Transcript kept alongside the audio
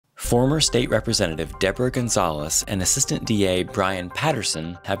Former State Representative Deborah Gonzalez and Assistant DA Brian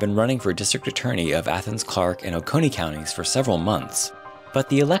Patterson have been running for District Attorney of Athens-Clarke and Oconee counties for several months. But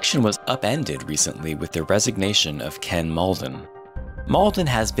the election was upended recently with the resignation of Ken Mauldin. Mauldin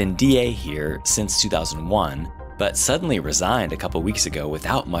has been DA here since 2001, but suddenly resigned a couple weeks ago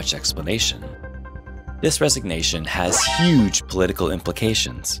without much explanation. This resignation has huge political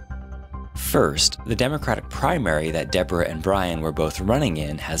implications. First, the Democratic primary that Deborah and Brian were both running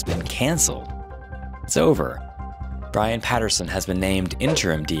in has been canceled. It's over. Brian Patterson has been named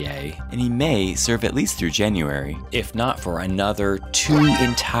interim DA, and he may serve at least through January, if not for another 2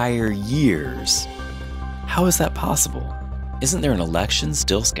 entire years. How is that possible? Isn't there an election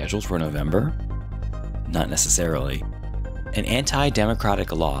still scheduled for November? Not necessarily. An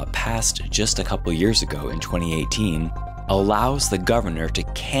anti-democratic law passed just a couple years ago in 2018 allows the governor to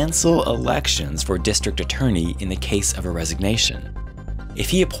cancel elections for district attorney in the case of a resignation. If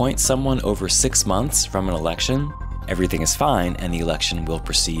he appoints someone over 6 months from an election, everything is fine and the election will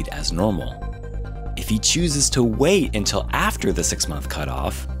proceed as normal. If he chooses to wait until after the 6-month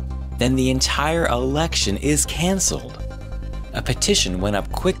cutoff, then the entire election is canceled. A petition went up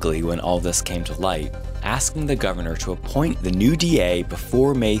quickly when all this came to light, asking the governor to appoint the new DA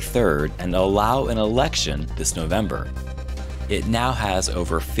before May 3rd and allow an election this November. It now has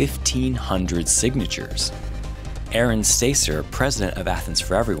over 1,500 signatures. Erin Stacer, president of Athens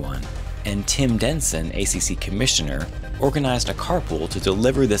for Everyone, and Tim Denson, ACC Commissioner, organized a carpool to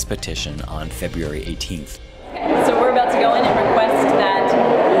deliver this petition on February 18th. So we're about to go in and request that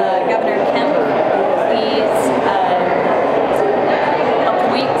Governor Kemp please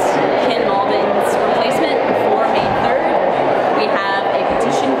appoint Ken Mauldin's replacement before May 3rd. We have a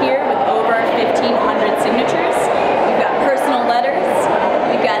petition here with over 1,500 signatures. We've got personal letters.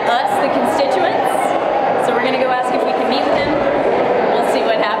 We've got us, the constituents. So we're going to go ask if we can meet with him. We'll see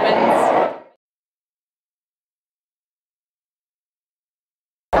what happens.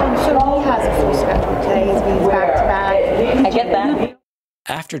 So he has a full schedule today. He's back to back. I get that.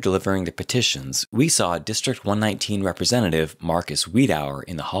 After delivering the petitions, we saw District 119 Representative Marcus Wiedauer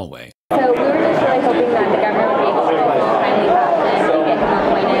in the hallway. So we were just really hoping that the governor would be able to kindly pass and get him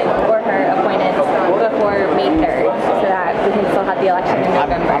appointed or her appointed before May 3rd so that we can still have the election in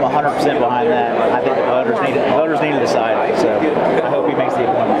November. I'm 100% behind that. I think the voters need to decide, so I hope he makes the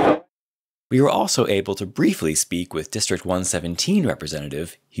appointment. We were also able to briefly speak with District 117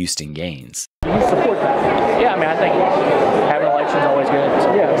 Representative Houston Gaines. Do you support that? Yeah, I mean, I think having elections is always good.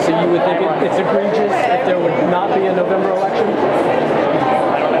 Yeah, so you would think it's egregious if there would not be a November election?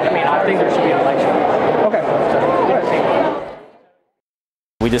 I don't know. I mean, I think there should be an election. Okay.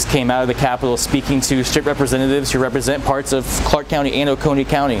 We just came out of the Capitol speaking to state representatives who represent parts of Clarke County and Oconee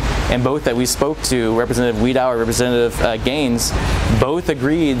County, and both that we spoke to, Representative Wiedauer, Representative Gaines, both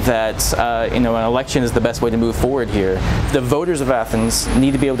agreed that an election is the best way to move forward here. The voters of Athens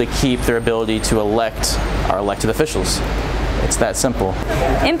need to be able to keep their ability to elect our elected officials. It's that simple.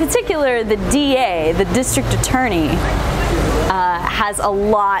 In particular, the DA, the district attorney, has a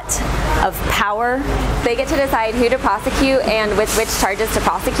lot of power. They get to decide who to prosecute and with which charges to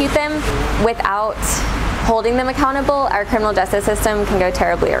prosecute them. Without holding them accountable, our criminal justice system can go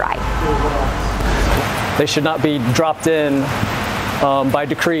terribly awry. They should not be dropped in by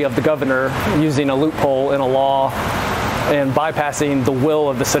decree of the governor using a loophole in a law and bypassing the will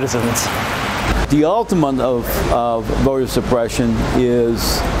of the citizens. The ultimate of voter suppression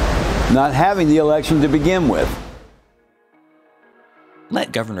is not having the election to begin with.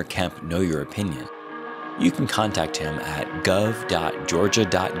 Let Governor Kemp know your opinion. You can contact him at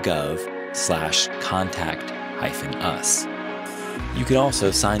gov.georgia.gov/contact-us. You can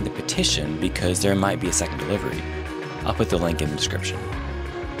also sign the petition because there might be a second delivery. I'll put the link in the description.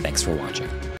 Thanks for watching.